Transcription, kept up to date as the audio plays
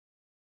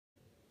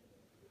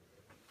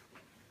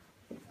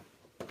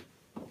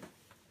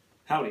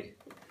Howdy,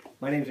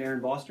 my name is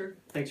Aaron Boster.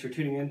 Thanks for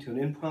tuning in to an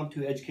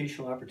impromptu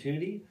educational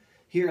opportunity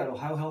here at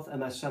Ohio Health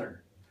MS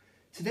Center.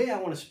 Today I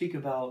want to speak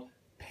about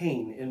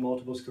pain in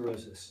multiple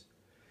sclerosis.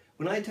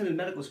 When I attended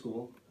medical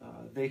school,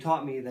 they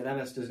taught me that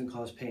MS doesn't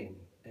cause pain,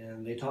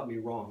 and they taught me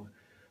wrong.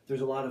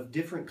 There's a lot of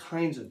different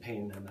kinds of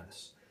pain in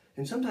MS,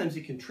 and sometimes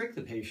it can trick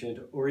the patient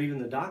or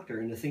even the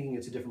doctor into thinking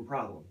it's a different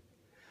problem.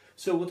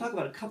 So we'll talk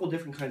about a couple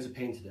different kinds of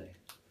pain today.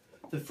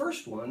 The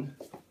first one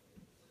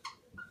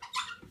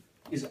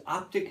is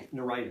optic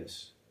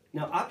neuritis.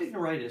 Now, optic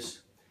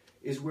neuritis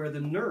is where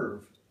the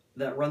nerve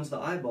that runs the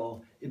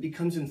eyeball, it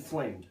becomes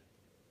inflamed.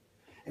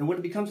 And when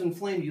it becomes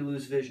inflamed, you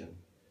lose vision.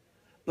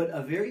 But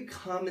a very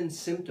common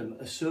symptom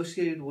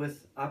associated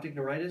with optic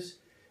neuritis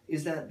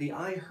is that the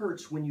eye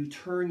hurts when you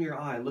turn your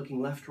eye looking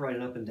left, right,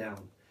 and up and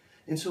down.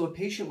 And so a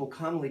patient will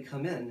commonly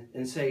come in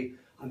and say,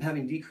 I'm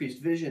having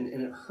decreased vision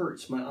and it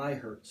hurts, my eye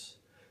hurts.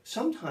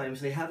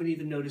 Sometimes they haven't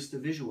even noticed the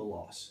visual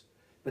loss,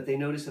 but they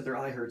notice that their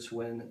eye hurts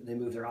when they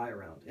move their eye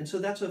around. And so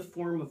that's a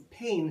form of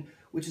pain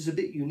which is a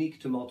bit unique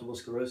to multiple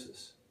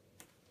sclerosis.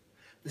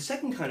 The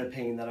second kind of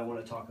pain that I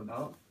want to talk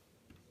about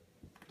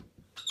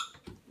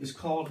is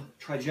called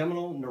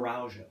trigeminal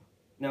neuralgia.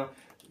 Now,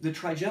 the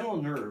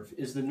trigeminal nerve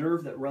is the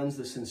nerve that runs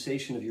the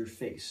sensation of your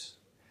face.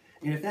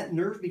 And if that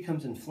nerve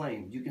becomes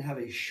inflamed, you can have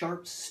a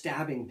sharp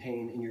stabbing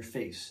pain in your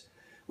face,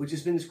 which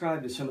has been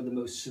described as some of the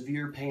most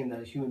severe pain that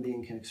a human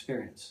being can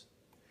experience.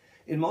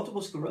 In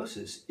multiple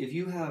sclerosis, if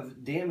you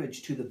have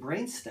damage to the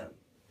brainstem,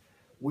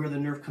 where the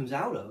nerve comes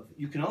out of,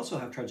 you can also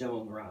have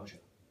trigeminal neuralgia.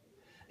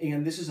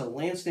 And this is a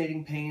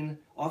lancinating pain.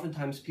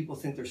 Oftentimes people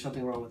think there's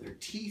something wrong with their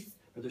teeth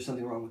or there's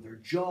something wrong with their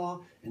jaw,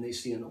 and they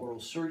see an oral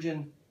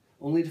surgeon,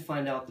 only to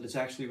find out that it's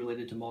actually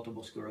related to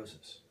multiple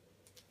sclerosis.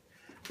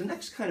 The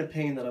next kind of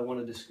pain that I want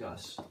to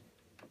discuss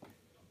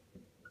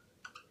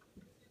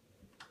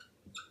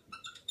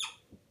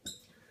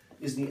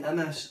is the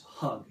MS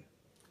hug.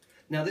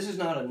 Now, this is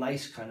not a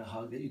nice kind of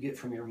hug that you get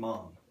from your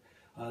mom.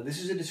 This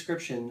is a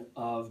description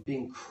of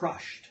being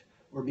crushed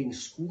or being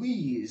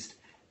squeezed.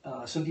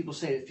 Some people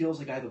say it feels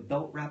like I have a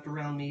belt wrapped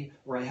around me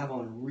or I have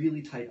on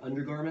really tight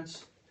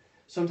undergarments.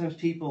 Sometimes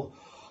people,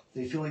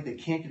 they feel like they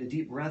can't get a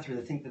deep breath or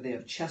they think that they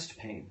have chest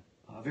pain.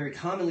 Very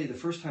commonly, the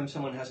first time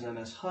someone has an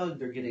MS hug,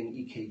 they're getting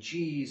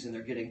EKGs and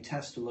they're getting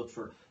tests to look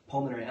for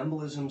pulmonary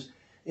embolisms.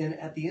 And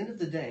at the end of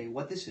the day,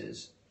 what this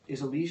is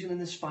a lesion in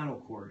the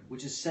spinal cord,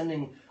 which is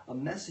sending a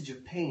message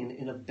of pain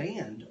in a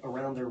band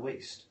around their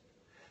waist.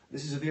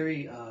 This is a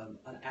very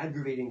an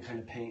aggravating kind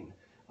of pain,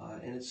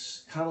 and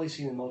it's commonly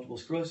seen in multiple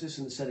sclerosis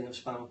in the setting of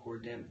spinal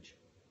cord damage.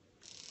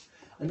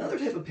 Another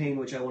type of pain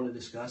which I want to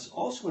discuss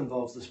also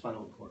involves the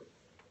spinal cord.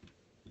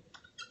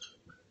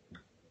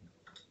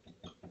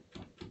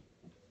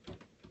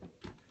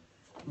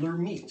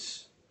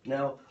 Lhermitte.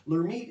 Now,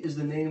 Lhermitte is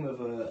the name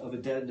of a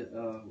dead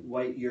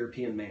white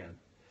European man.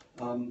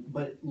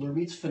 But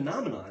Lhermitte's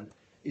phenomenon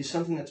is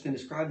something that's been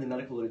described in the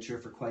medical literature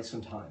for quite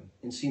some time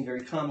and seen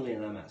very commonly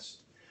in MS.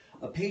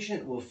 A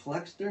patient will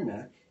flex their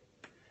neck,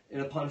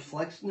 and upon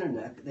flexing their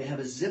neck, they have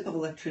a zip of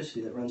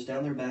electricity that runs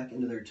down their back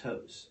into their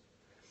toes.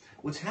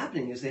 What's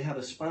happening is they have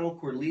a spinal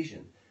cord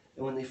lesion,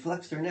 and when they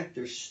flex their neck,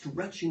 they're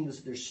stretching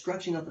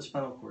out the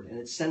spinal cord, and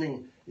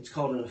it's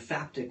called an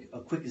aphaptic, a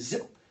quick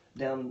zip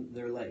down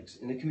their legs,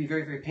 and it can be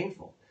very, very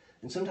painful.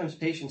 And sometimes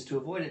patients, to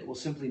avoid it, will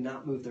simply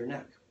not move their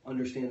neck.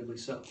 Understandably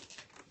so.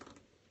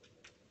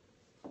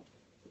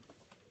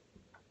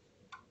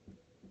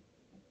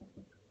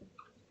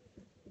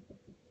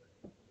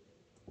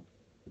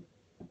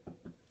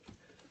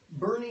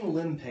 Burning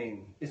limb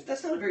pain.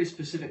 That's not a very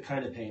specific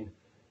kind of pain,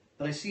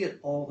 but I see it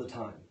all the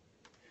time.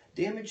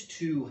 Damage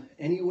to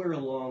anywhere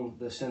along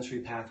the sensory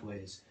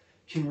pathways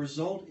can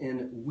result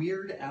in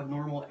weird,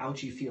 abnormal,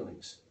 ouchy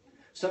feelings.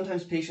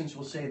 Sometimes patients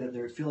will say that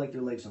they feel like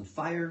their leg's on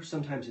fire,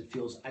 sometimes it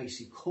feels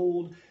icy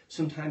cold,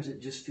 sometimes it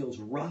just feels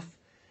rough,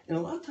 and a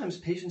lot of times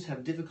patients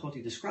have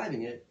difficulty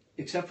describing it,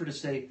 except for to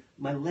say,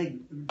 my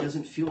leg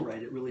doesn't feel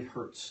right, it really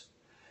hurts.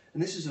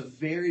 And this is a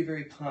very,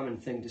 very common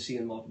thing to see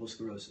in multiple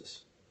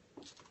sclerosis.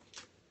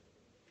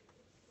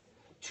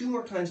 Two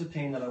more kinds of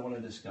pain that I want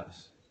to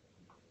discuss.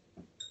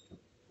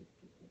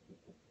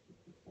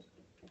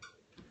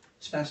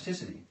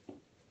 Spasticity.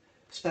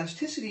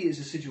 Spasticity is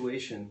a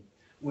situation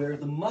where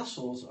the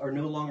muscles are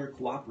no longer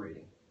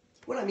cooperating.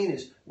 What I mean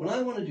is, when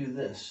I want to do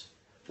this,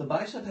 the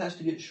bicep has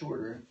to get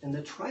shorter and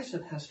the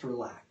tricep has to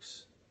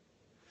relax.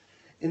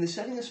 In the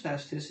setting of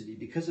spasticity,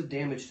 because of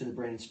damage to the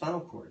brain and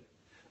spinal cord,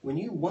 when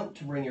you want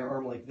to bring your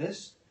arm like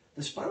this,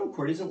 the spinal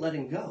cord isn't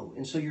letting go,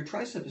 and so your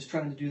tricep is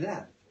trying to do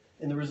that,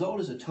 and the result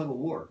is a tug of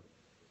war.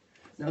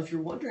 Now, if you're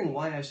wondering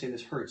why I say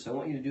this hurts, I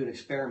want you to do an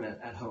experiment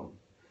at home.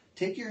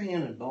 Take your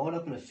hand and ball it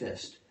up in a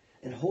fist,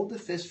 and hold the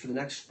fist for the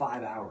next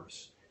 5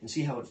 hours. And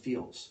see how it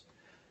feels.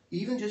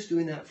 Even just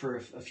doing that for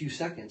a few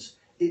seconds,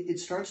 it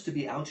starts to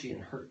be ouchy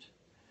and hurt.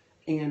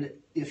 And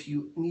if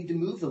you need to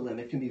move the limb,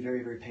 it can be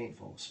very, very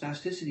painful.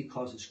 Spasticity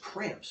causes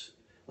cramps,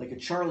 like a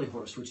Charlie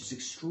horse, which is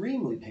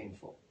extremely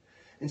painful.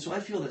 And so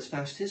I feel that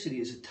spasticity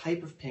is a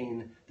type of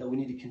pain that we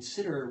need to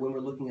consider when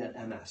we're looking at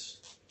MS.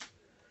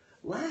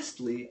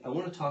 Lastly, I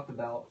want to talk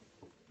about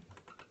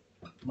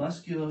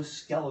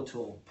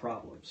musculoskeletal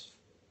problems.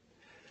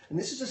 And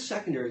this is a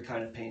secondary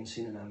kind of pain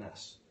seen in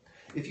MS.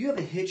 If you have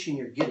a hitch in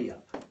your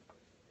giddy-up,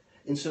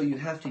 and so you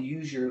have to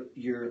use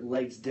your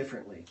legs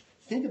differently,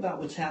 think about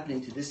what's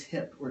happening to this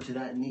hip or to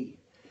that knee.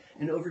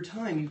 And over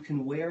time, you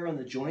can wear on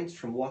the joints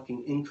from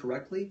walking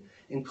incorrectly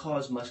and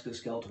cause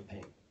musculoskeletal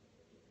pain.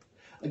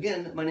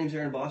 Again, my name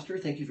is Boster.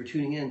 Thank you for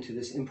tuning in to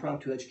this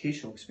impromptu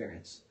educational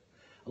experience.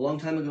 A long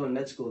time ago in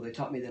med school, they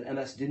taught me that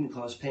MS didn't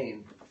cause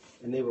pain,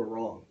 and they were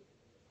wrong.